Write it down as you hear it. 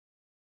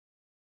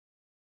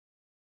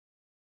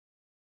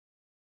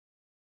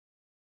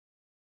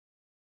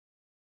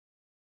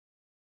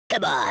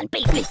Come on,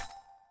 beat me.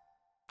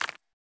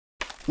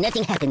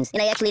 Nothing happens,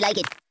 and I actually like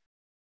it.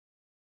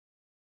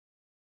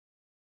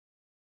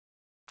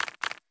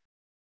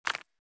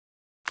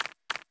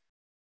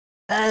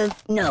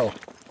 No.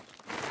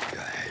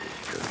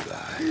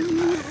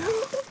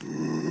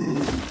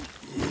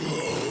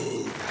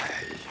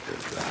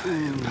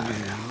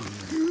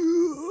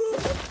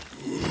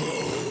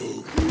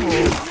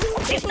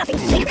 There's nothing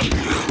safe.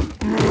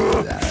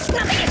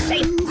 Nothing is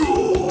safe.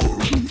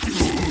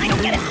 I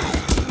don't get it.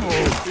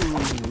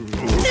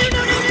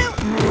 No.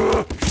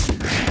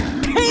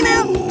 Hey,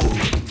 now.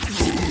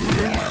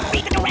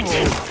 Read the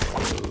directions.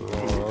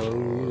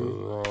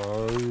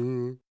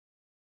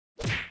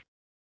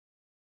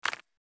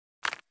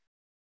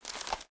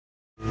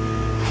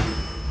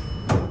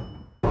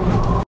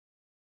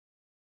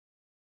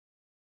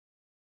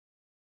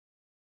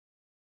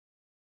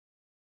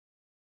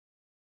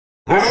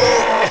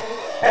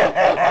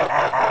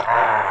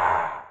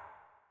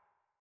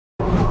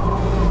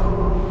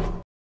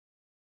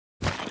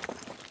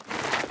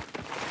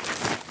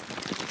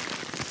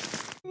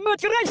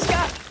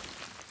 Matryoshka!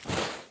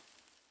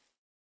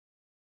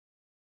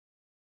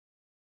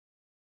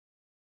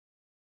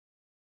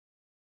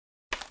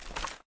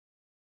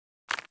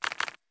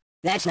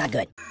 That's not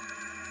good.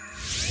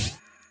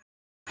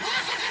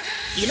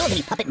 You know of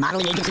any puppet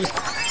modeling agencies?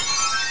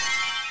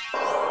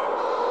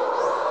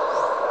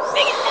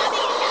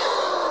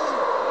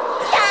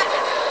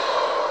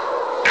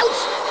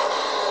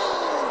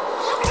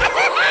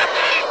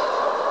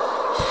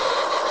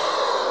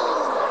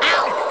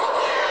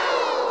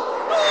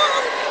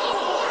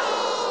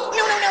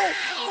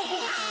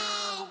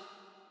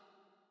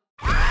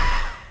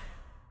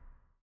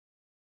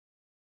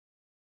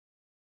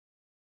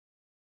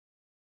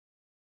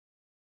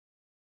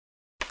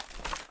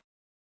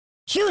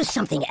 Choose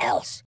something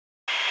else.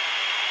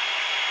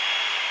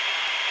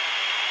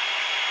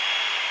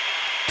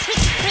 Trick.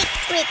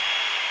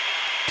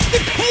 The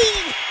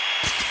pain!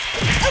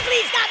 Oh,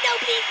 please, stop! No,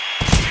 please!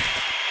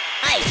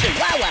 Hi,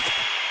 Chihuahua!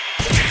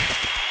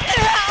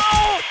 No!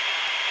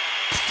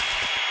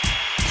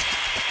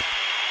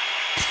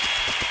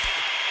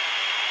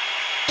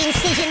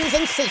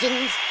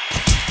 Incisions.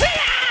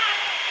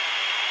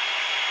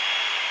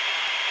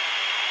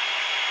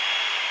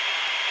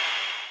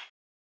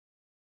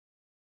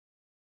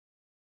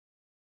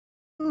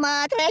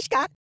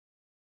 Matryoshka.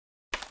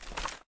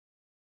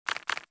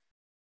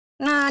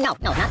 No, not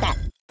that.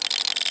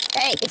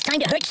 Hey, it's time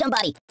to hurt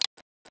somebody.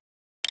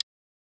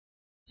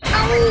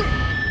 Oh!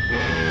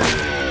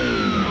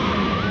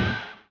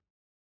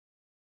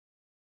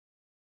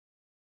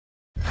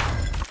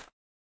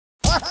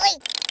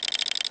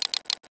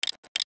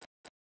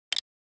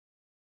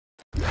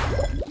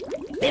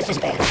 This is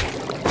bad.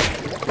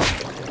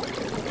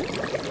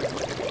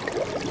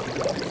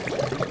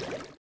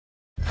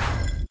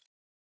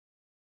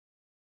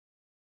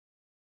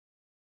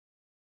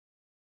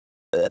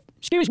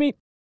 Excuse me.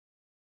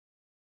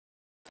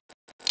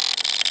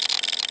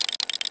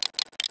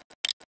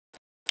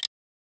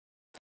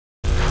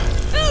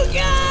 Oh,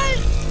 God!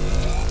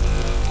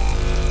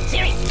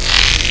 Siri!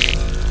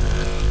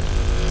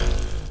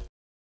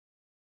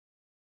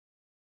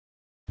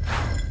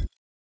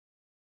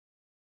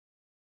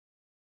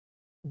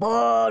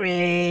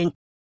 Boring.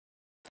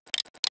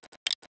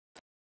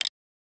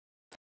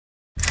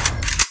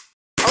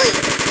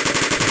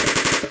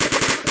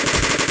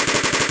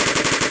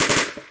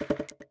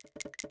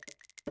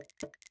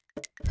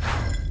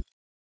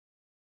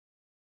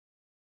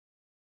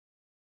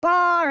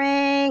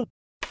 Boring.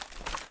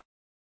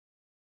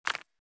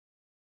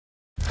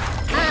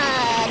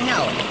 No.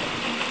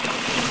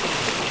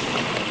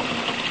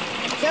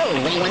 So,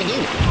 what do you want to do?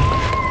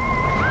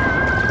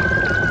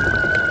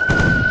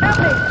 Help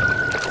me!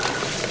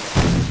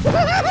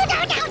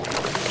 Down!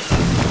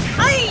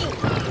 Hey!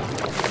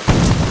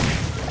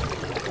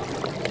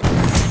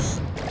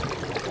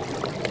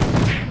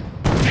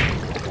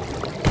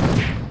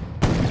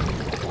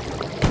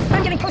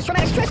 I'm getting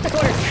post-traumatic stress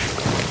disorder.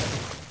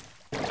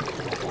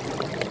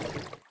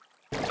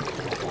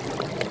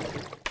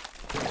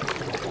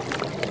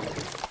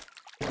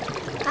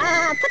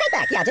 Put it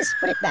back. Yeah, just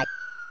put it back.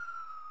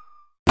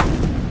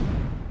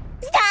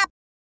 Stop!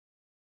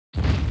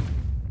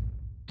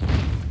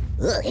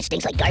 Ugh, it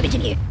stinks like garbage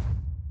in here.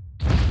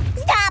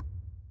 Stop!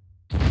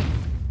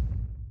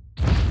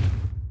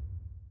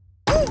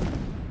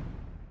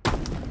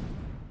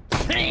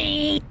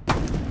 Hey!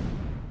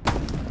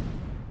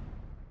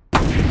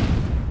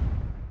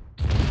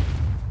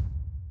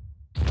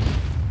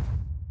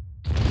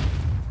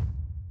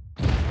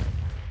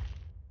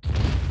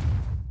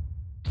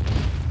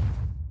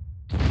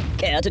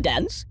 Care to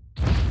dance?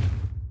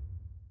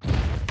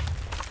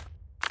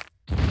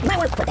 I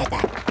want to put that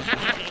back.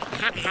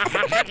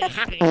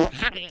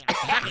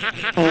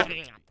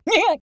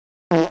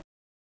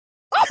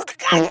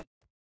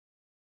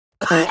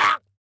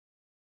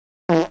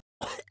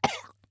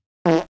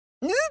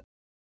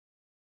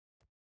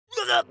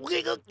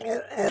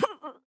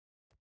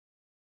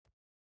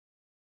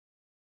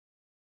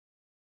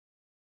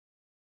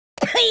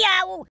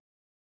 Yow!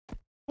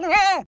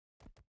 Mama!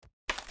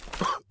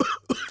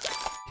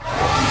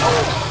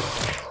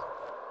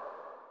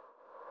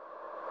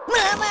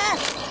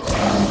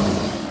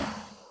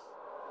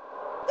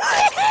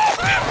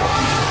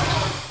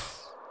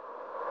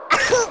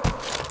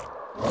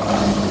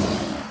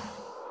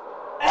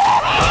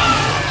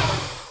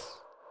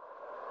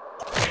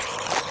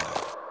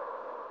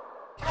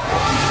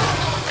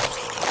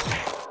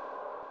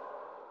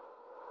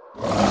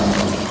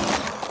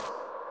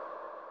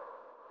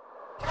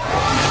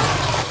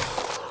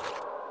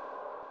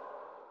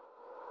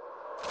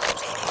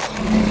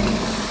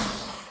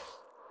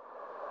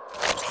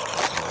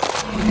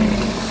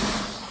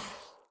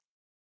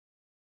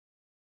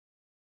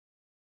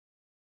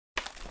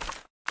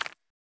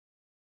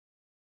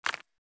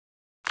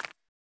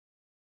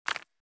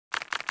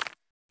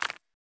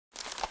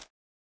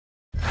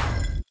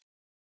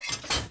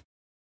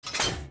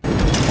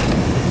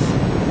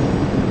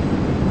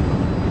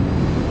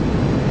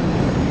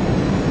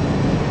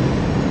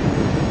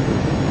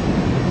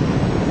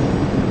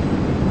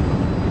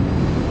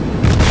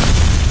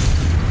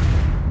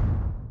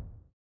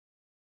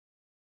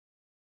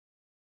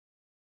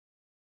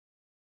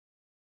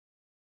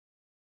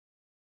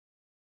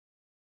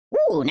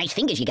 Ooh, nice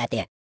fingers you got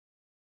there.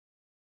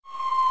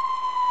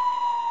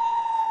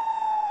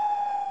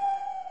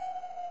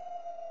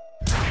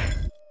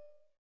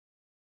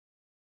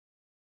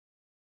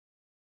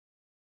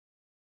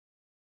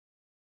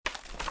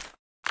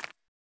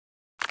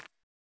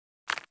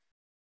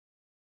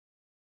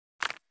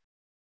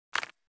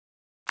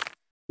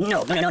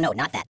 No, no, no, no, no,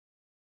 not that.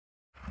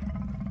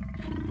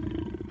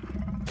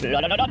 La,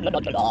 la, la, la, la,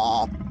 la,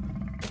 la.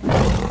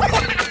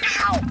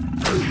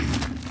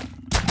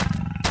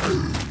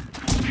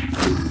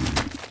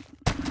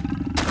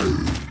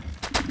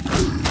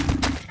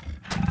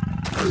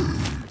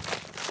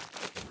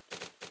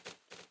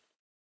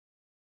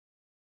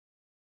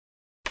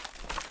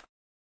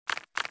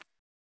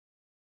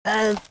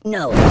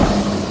 No.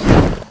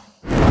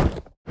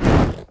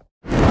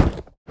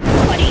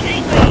 Buddy,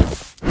 angry!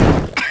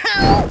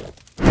 Ow!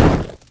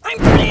 I'm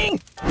burning!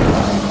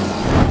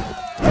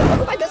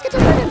 Oh, my biscuits are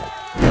burning!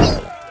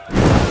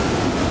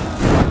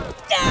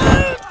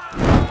 No!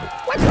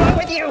 What's wrong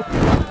with you?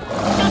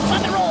 Stop,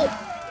 drop, and roll!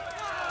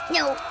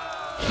 No.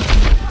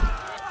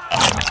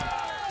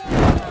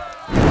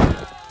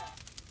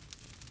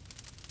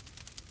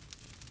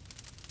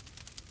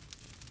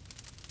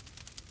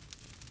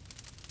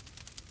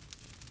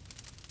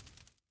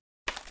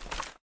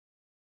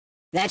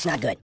 That's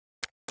not good.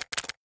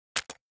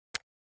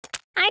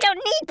 I don't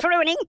need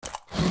pruning.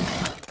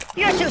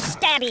 You're too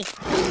stabby.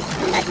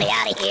 Let me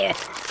out of here.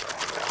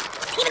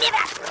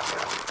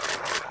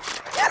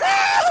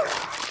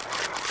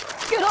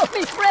 Get off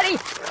me, Freddy!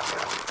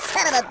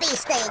 Son of a bee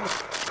sting.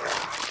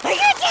 I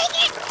can't take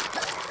it!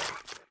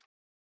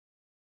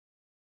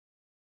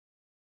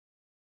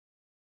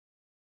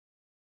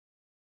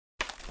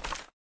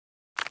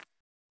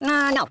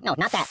 No,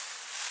 not that.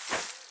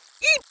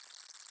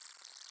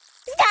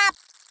 Stop!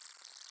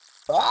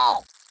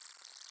 Oh!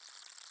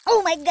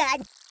 Oh my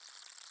God!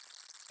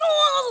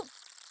 Oh!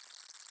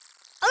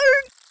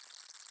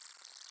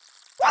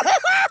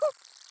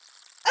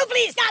 Oh,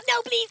 please, stop!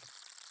 No, please!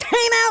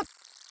 Time out!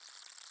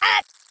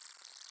 Ah!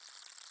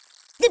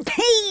 The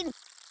pain!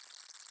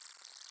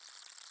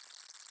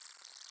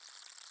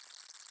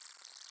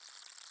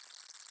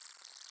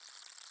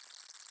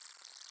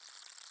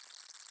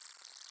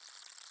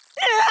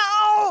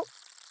 Ow!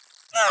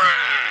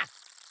 Ah!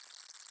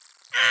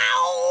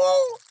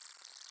 Ow!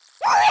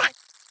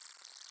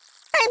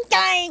 I'm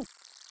dying!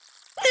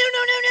 No,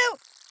 no, no,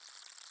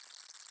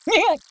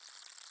 no!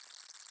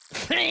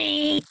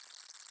 Free!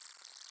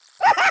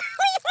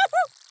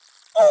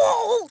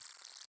 Oh!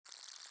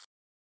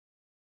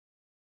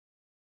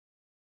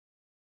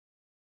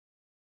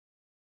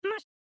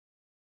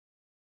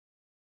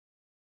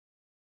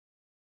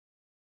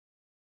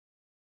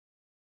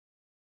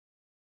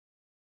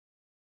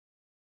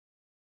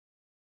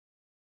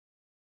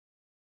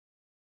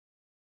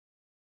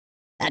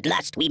 At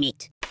last we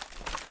meet.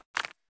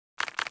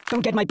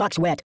 Don't get my box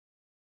wet.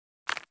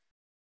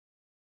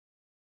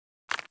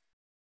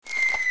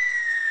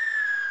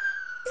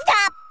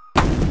 Stop!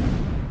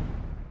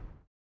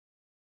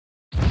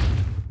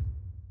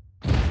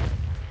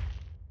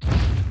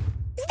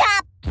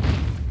 Stop!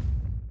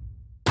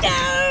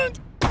 Don't!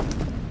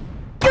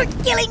 You're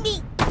killing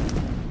me!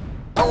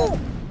 Oh!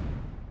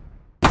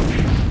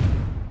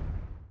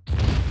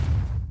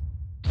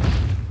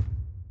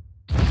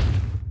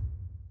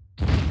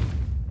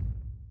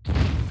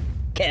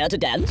 Care to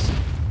dance?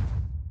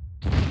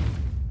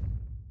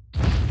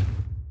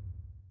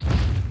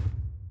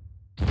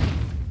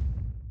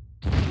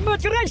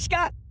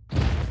 Matryoshka!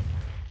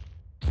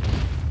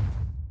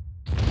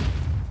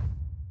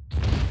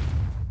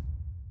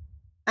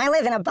 I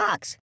live in a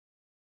box.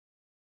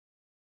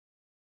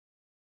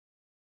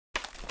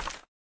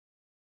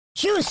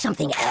 Choose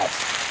something else.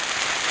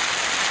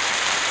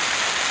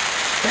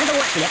 Can I go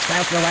watch the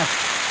X-Files for a while?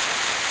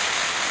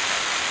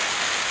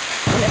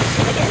 Let's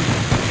sing again.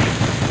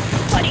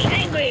 Buddy,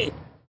 angry!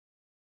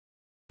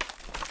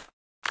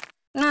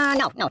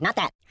 No, not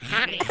that.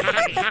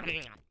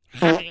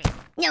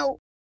 No.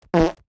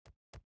 Oh,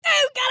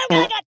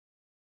 God.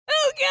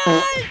 Oh,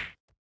 God!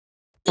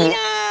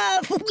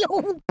 Enough!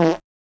 No!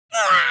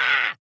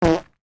 Ah!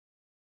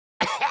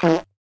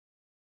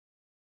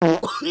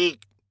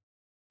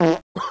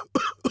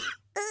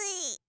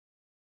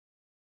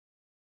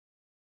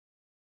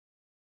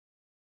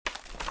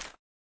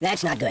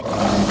 That's not good.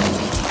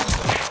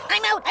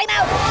 I'm out!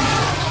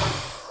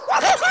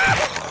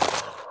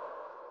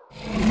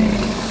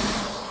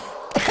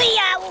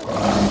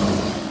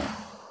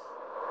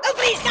 Oh,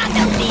 please, God,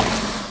 no, please!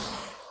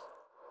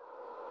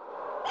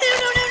 No!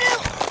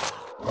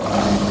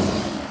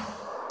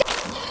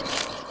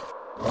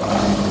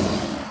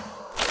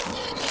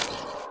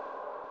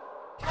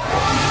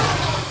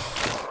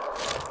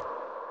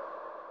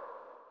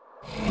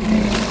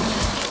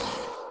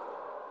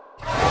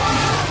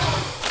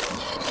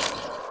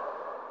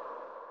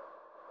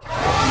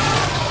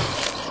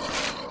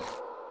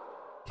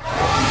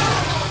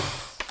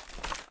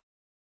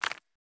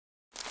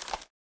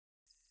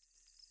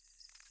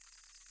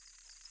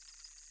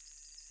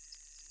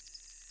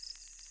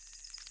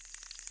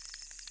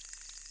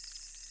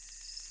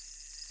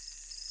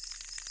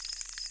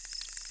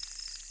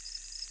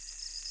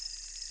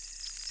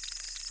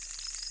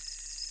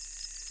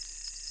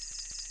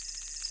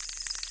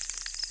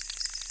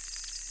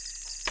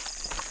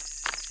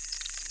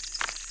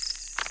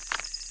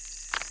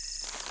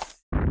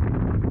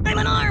 I'm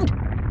unarmed!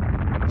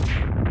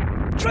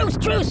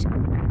 Truce!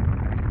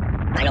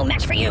 I know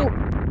match for you!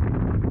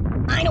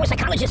 I know a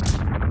psychologist!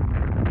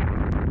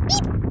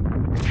 Beep!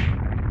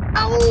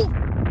 Oh!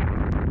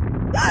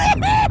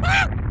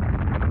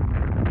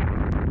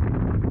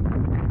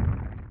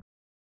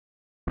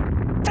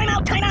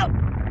 Time out!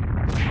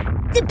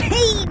 The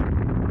pain!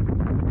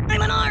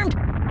 I'm unarmed!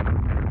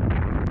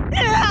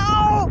 No!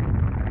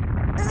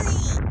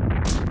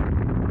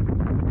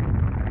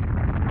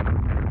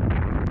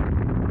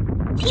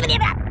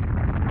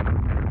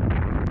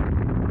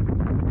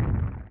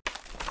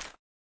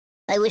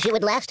 I wish it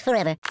would last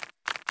forever.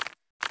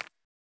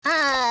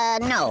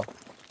 No.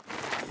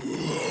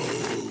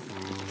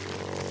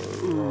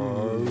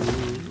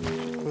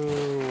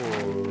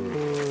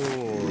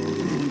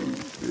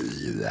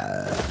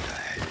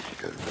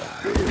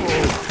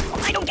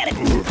 I don't get it.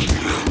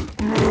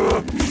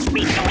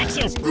 Read the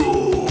directions.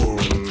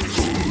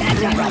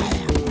 That's not right.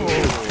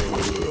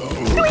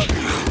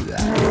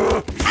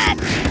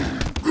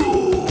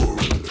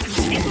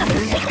 There's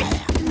nothing sacred.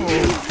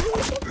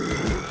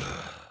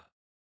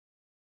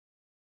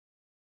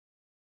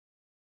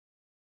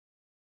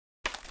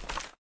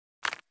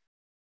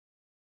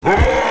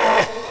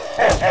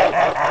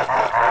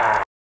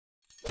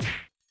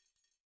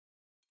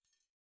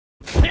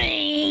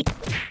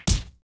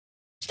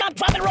 Stop,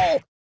 drop, and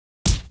roll!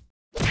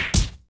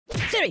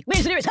 Siri,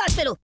 where's the nearest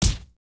hospital?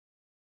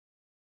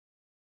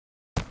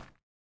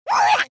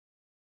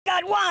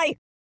 God, why?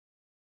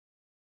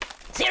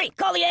 Siri,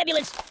 call the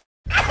ambulance!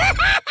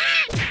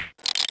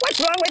 What's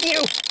wrong with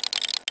you?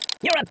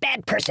 You're a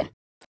bad person.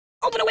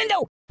 Open a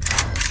window!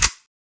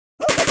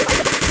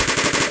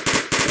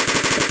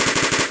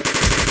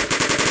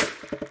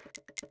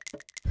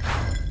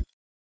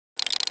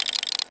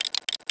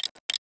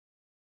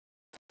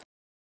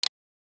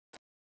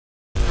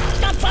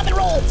 Stop, drop, and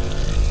roll!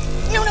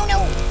 No!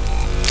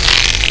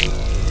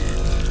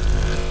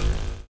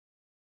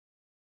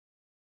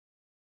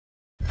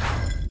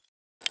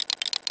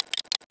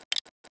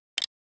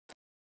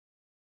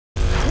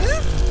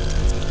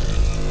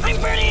 I'm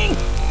burning!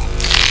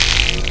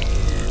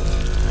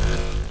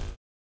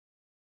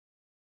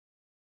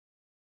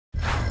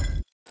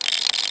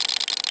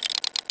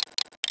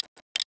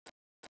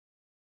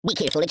 Be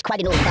careful, it's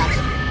quite an old box.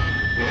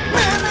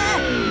 Mama!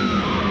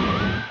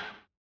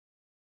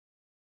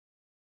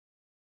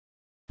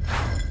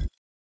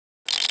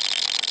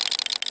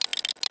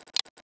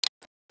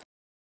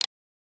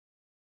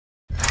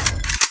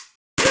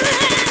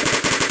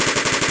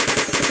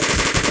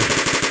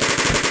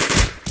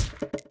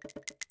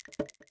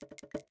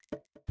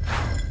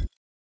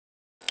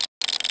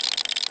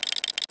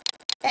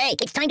 Hey,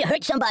 it's time to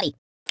hurt somebody.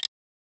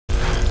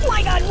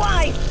 My God,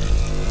 why?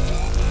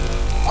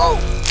 Oh!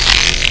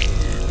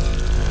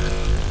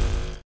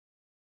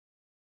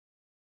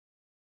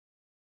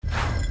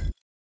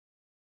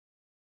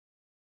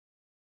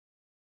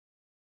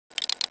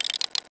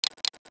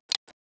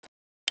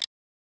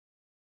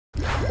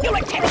 You're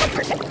a terrible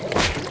person.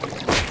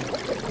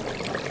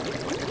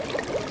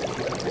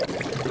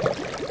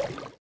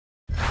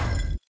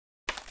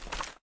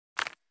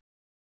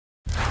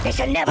 It's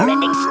a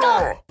never-ending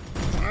storm.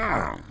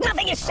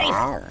 Nothing is safe.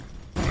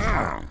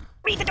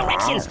 Read the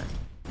directions.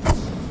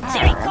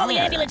 Siri, call the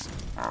ambulance.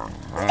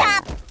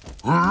 Stop.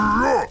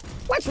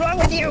 What's wrong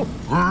with you?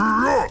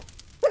 No.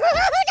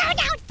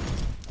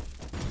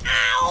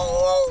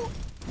 Ow!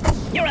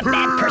 You're a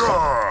bad person.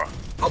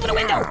 Open a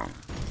window.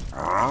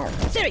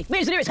 Siri,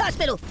 where's the nearest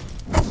hospital?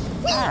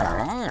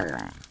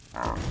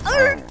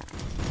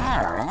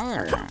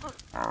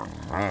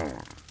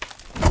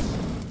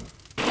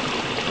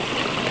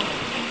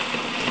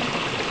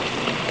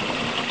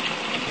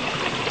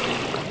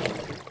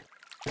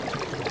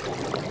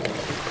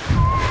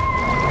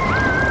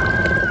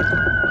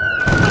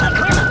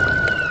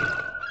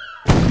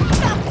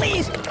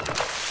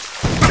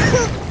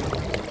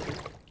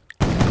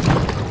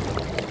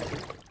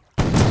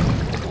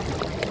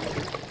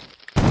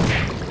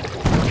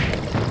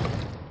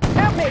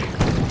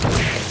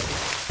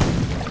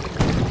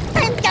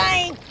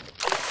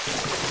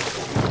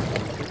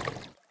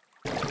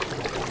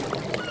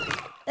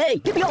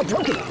 be all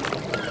broken.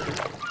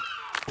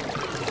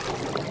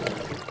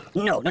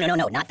 No,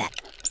 not that.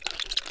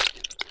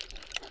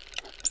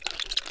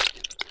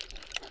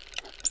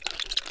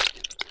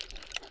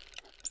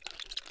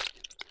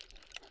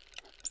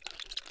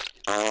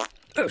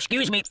 Oh,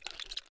 excuse me.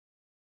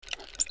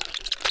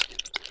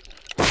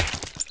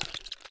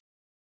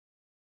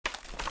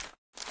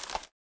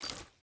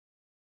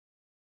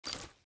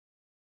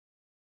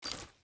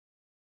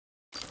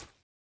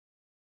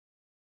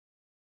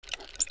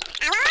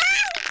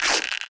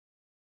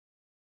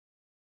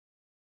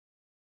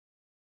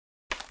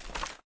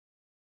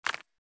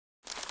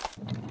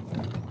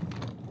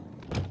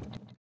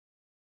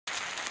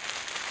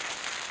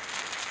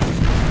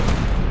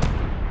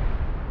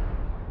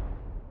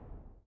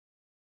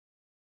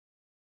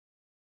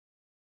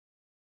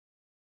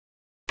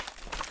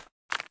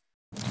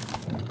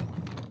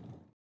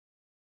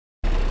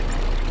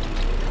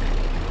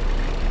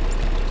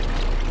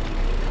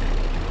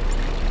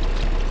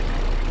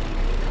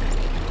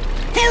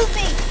 Help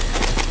me!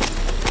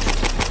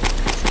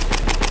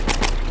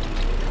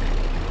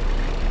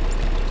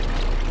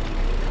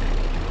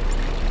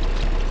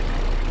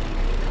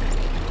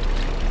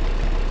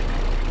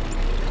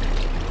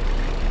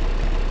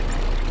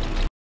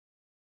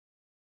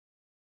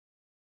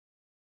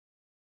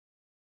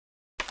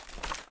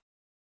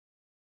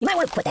 You might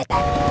want to put that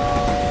back.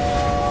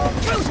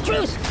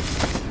 Truce!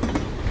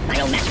 I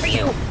don't match for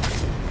you!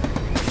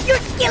 You're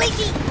killing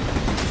me!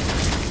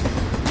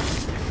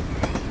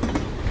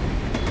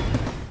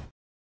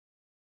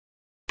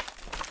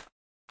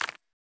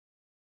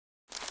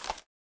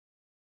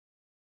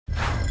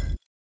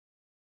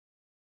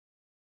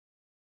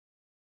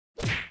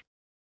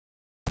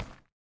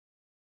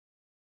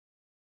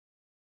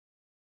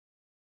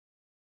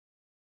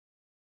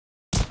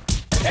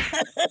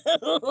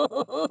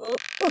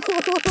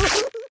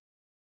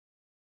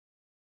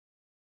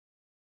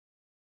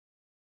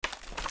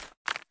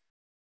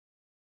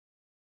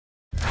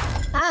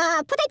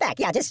 Put it back.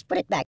 Yeah, just put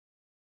it back.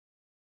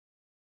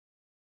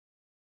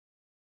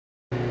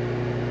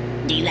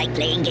 Do you like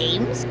playing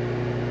games?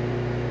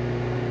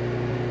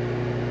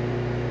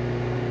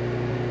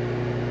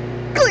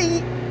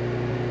 Glee!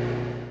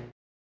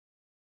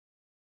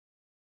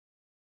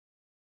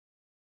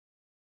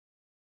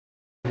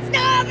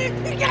 Stop it!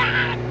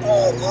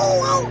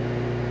 Oh!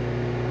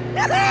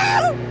 No!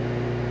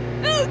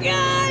 Oh,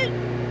 God!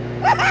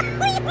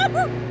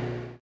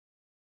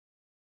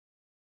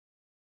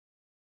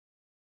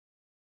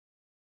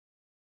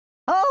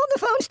 Hold the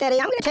phone steady.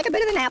 I'm gonna take a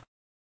bit of a nap.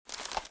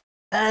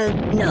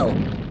 No.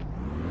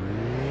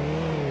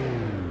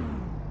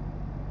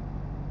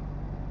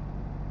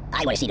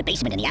 I want to see the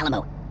basement in the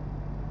Alamo.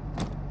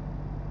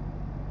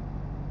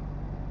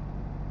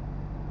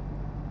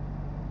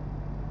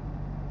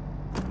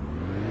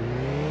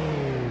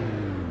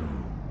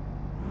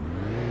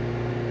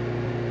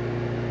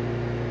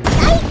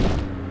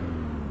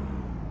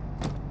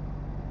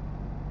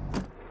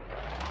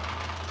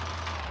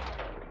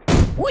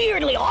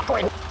 Weirdly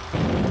awkward.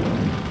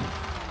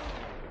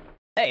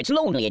 Hey, it's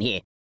lonely in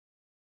here.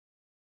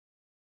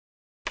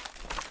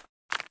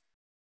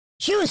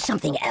 Choose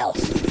something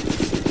else.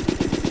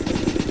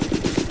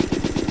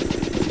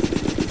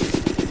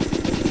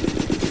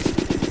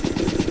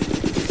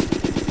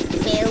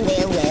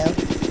 Well.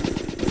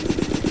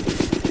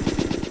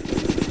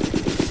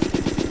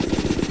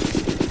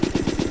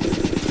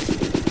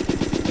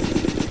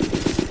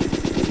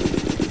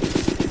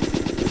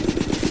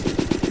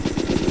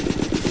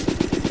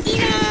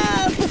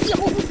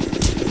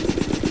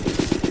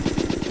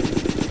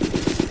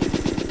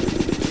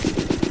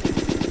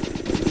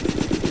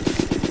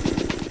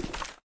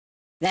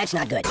 That's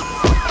not good.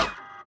 Oh!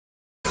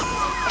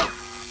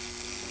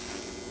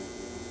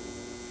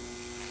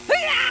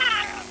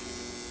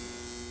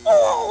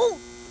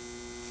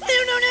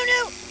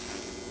 No!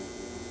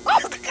 Oh,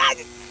 God!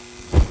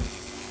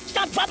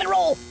 Stop, drop, and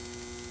roll!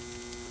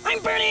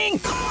 I'm burning!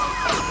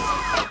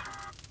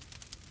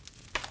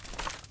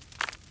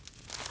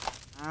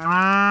 Oh!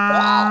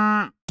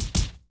 Ow!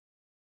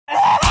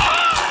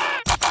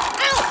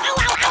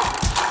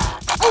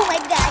 Oh, my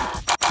God!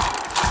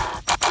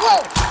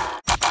 Whoa!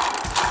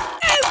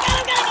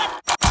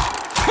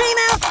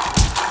 Time out!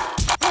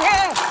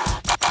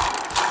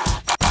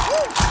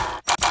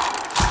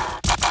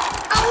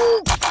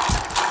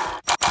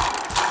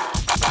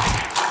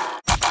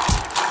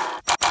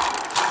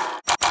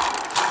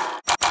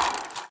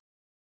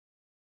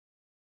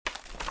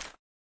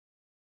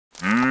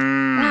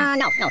 Ow!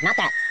 No, not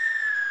that.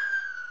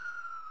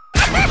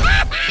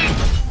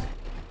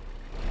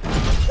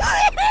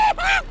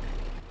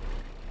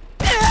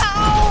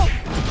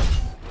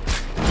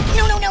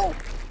 No!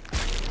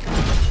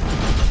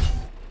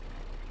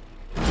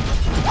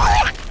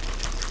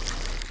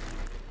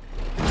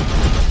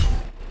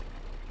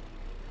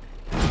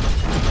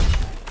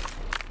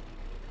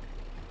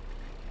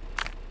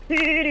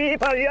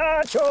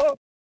 Pagliaccio!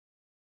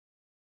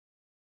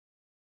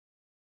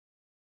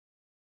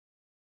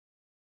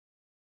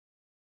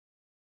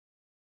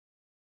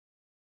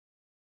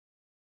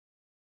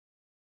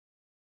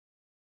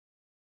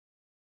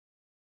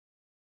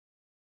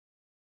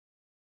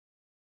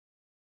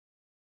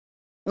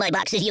 My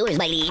box is yours,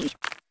 my liege.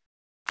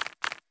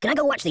 Can I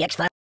go watch the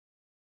X-Files?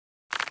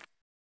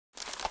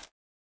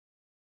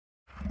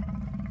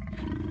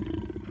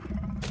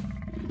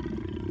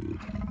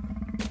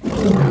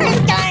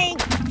 I'm dying!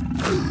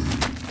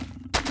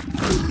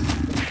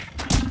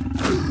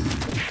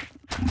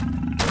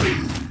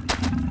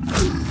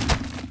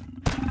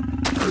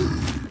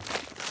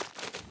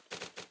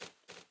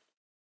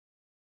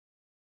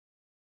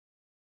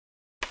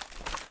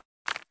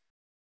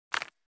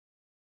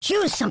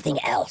 Choose something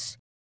else.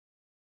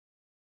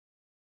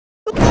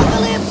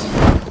 Apocalypse!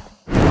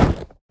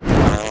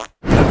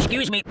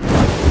 Excuse me.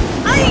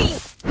 Aye!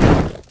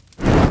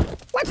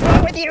 What's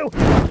wrong with you?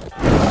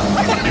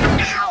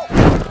 Ow!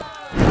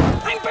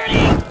 I'm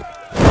burning!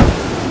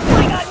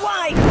 My God,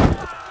 why?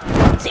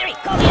 Siri,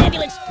 call the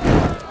ambulance!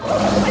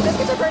 Oh, my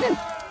biscuits are burning!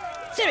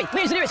 Siri,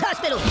 where's the nearest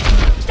hospital?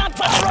 Stop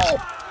trying to roll!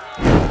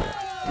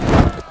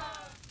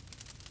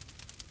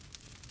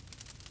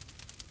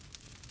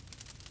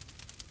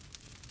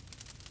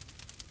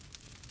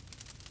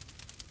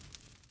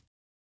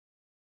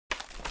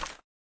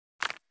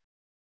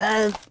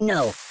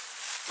 No.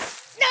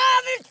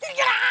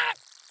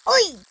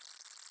 Oi!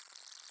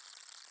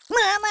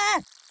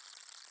 Mama!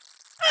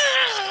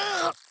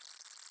 No!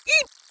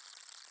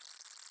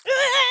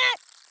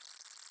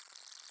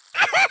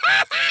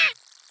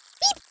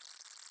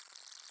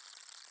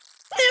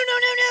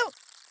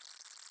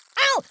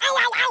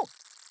 Ow!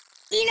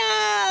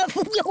 Enough!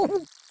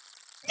 Don't!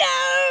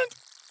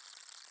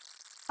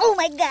 Oh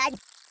my God!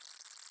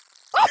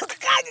 Oh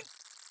God!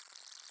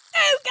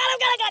 Oh God!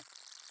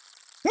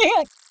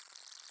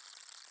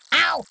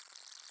 Ow!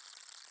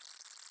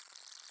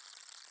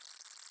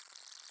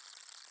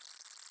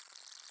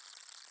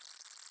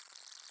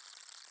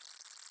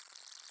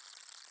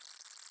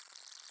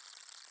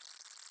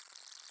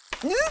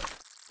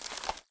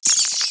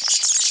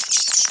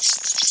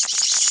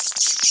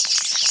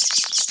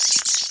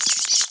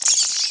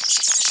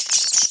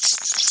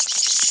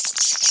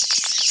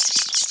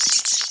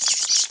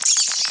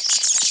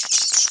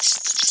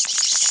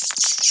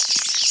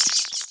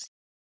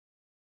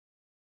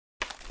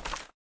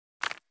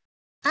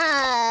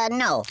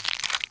 No.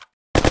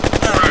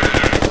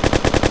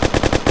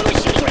 What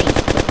was shooting range?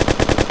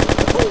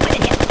 Ooh, I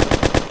did hit.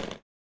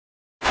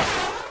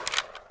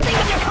 Think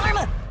of your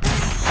karma!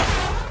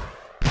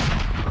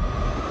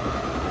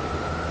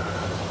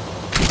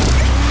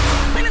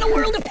 I'm in a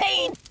world of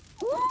pain!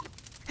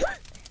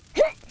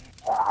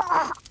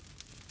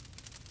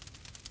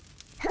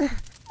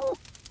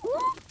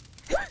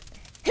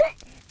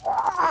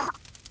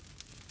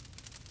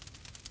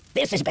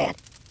 This is bad.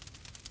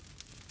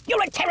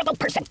 You're a terrible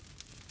person!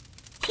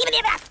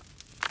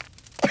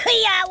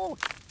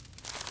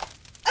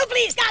 Oh,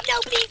 please, stop! No,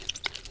 please!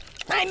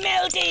 I'm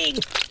melting!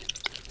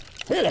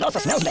 Ooh, it also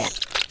smells bad.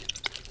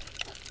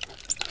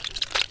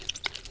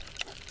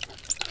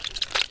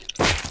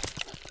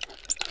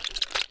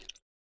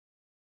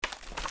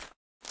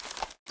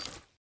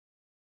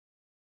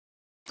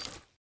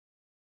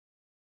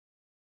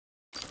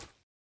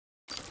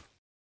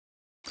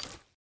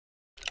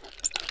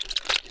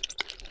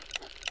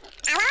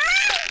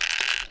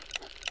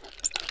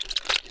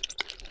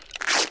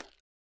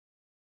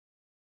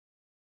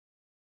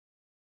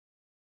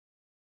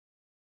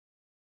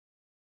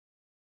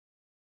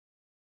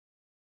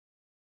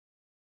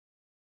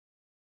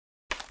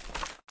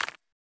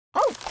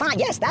 Oh, fine,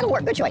 yes, that'll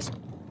work. Good choice.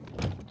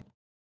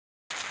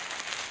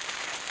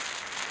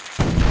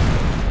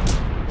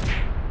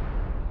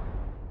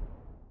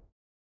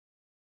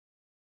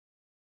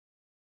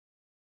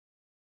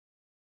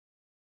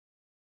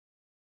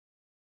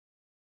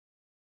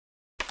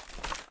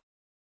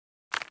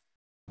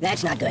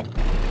 That's not good.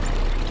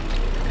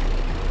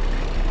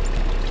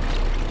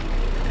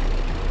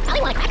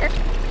 I want a cracker.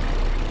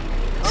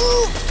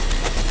 Ooh!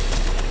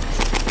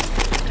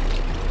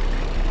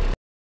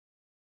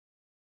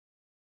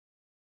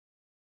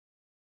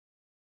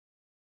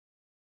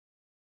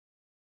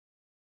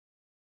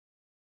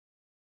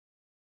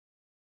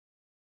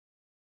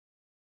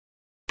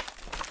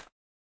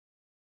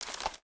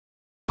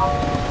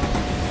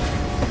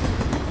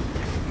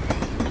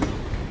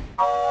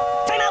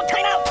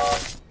 Time out!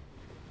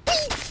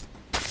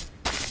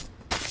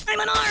 I'm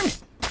unarmed!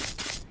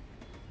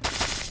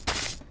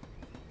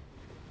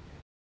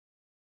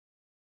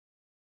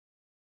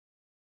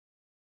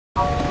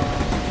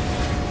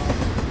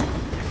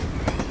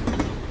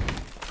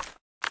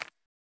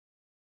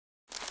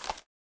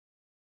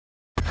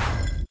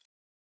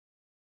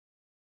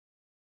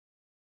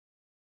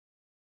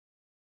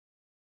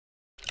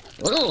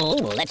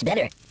 Ooh, that's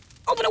better.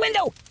 Open a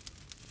window!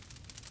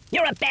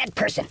 You're a bad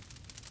person.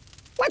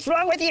 What's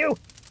wrong with you?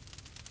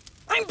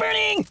 I'm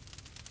burning!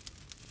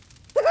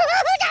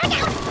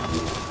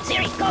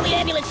 Siri, call the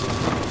ambulance!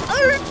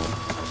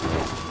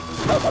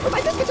 Oh,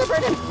 my biscuits are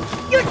burning!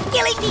 You're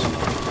killing me!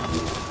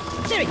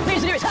 Siri,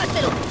 where's the nearest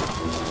hospital?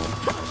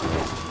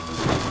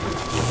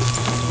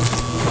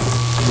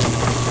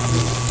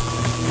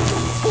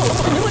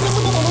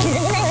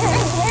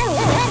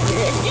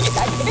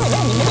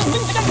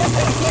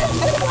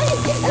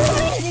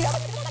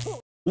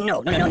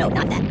 No,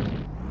 not that.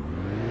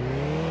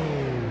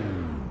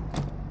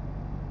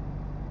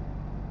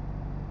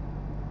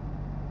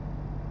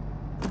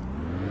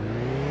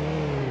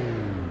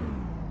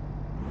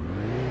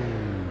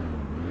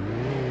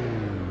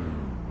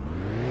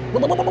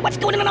 What's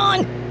going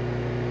on?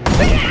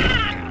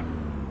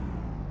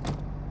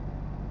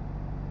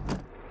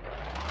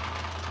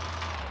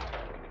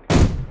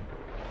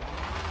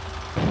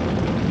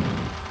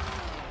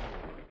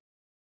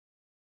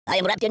 I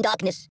am wrapped in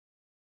darkness.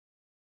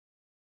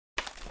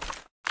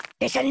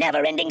 It's a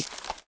never-ending...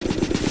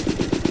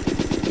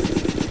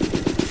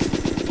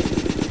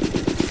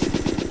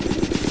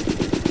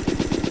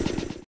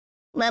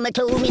 Mama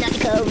told me not to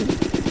come.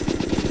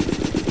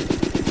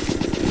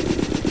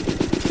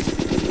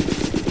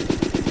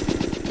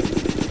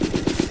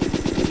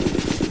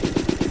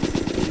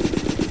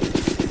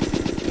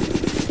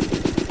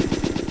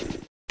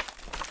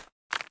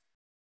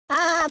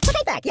 Put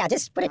it back. Yeah,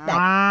 just put it back.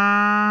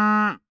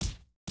 I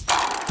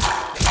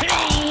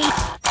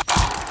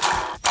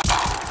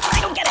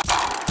don't get it.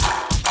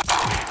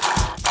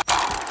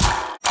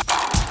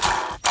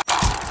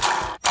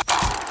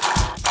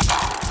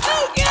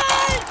 Oh,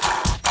 God!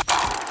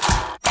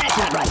 That's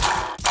not right.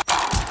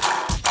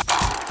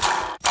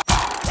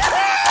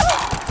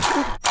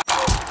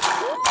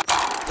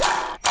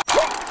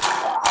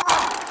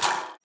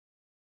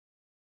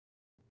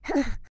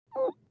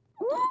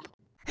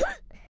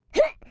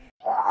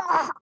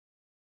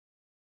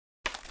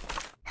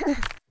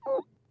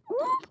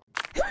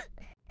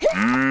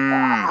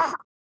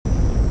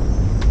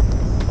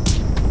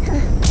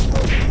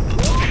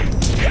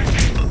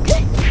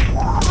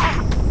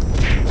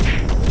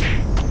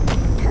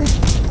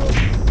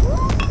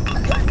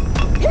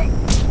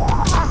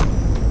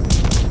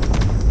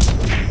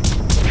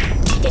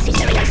 This is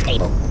very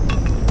unstable.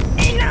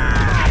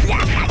 Enough!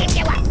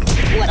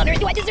 What on earth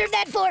do I deserve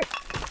that for?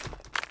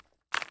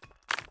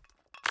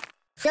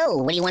 So,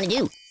 what do you want to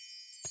do?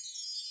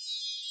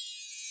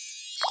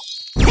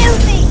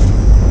 Help me!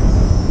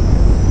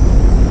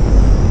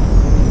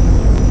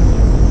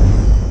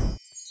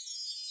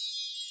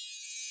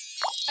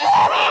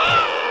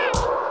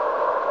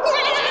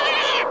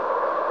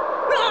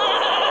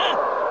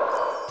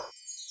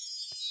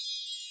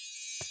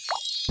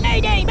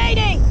 Mayday!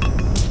 Mayday!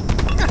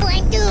 Oh,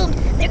 I'm doomed!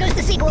 There goes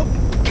the sequel!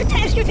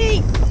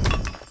 Catastrophe!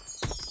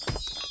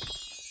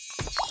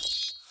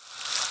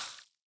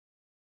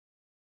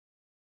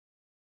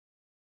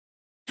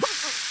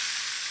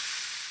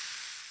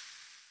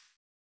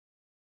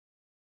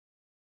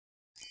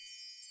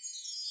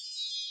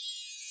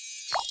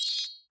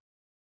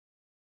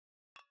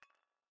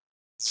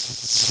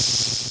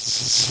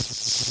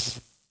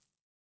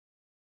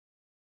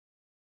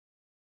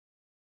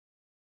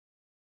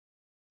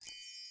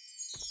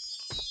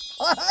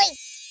 Ahoy!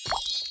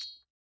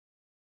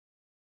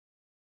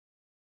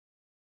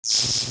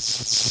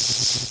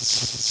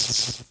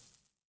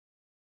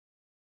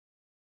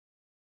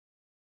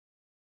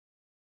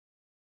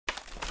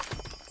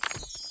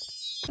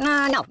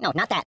 No,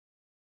 not that.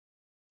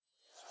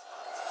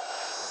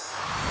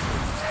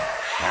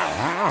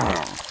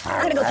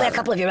 I'm gonna go play a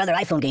couple of your other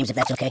iPhone games if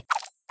that's okay.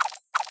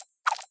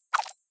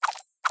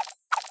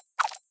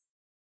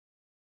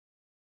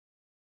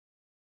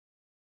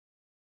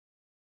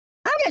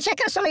 I'm gonna check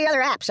out some of your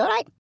other apps,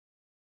 alright?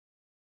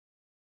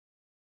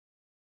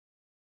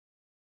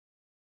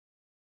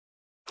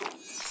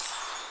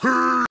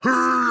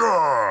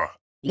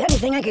 You got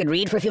anything I could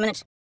read for a few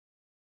minutes?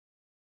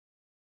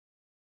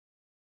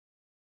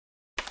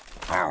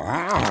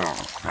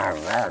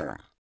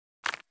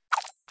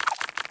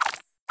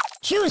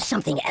 Choose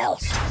something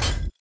else.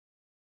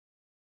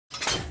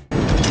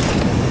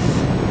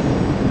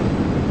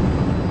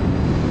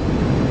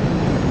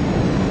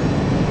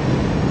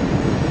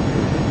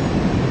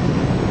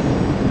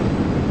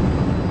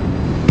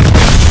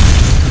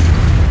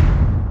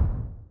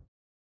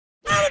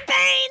 Oh, the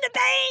pain! The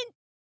pain!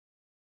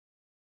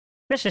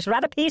 This is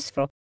rather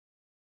peaceful.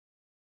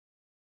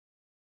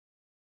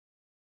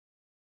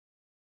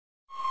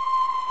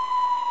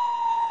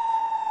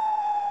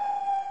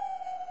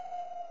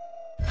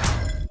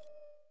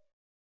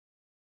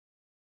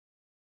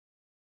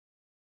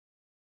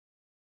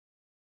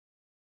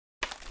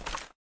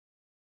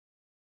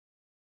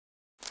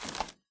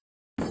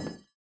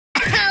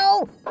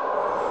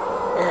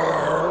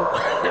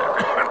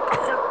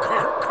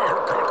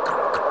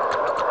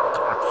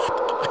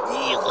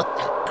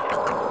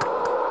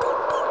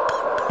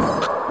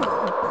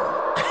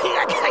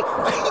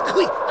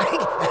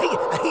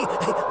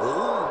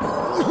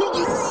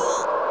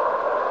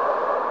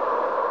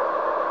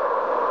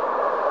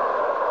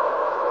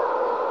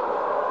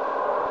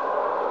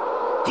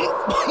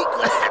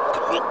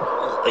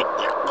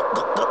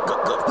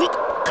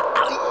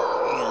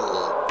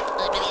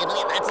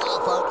 That's all,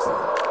 folks.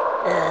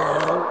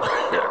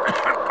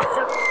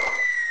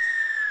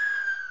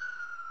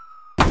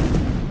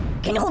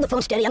 Can you hold the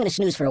phone steady? I'm gonna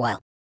snooze for a while.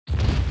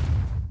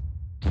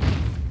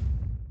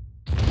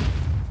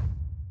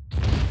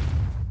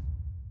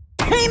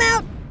 Time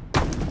out!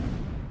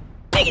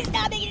 Make it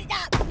stop! Make it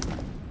stop!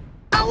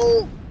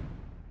 Oh!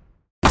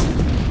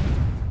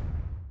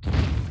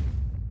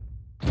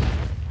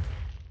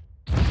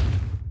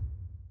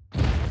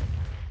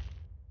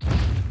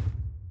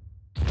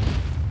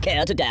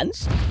 Care to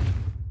dance?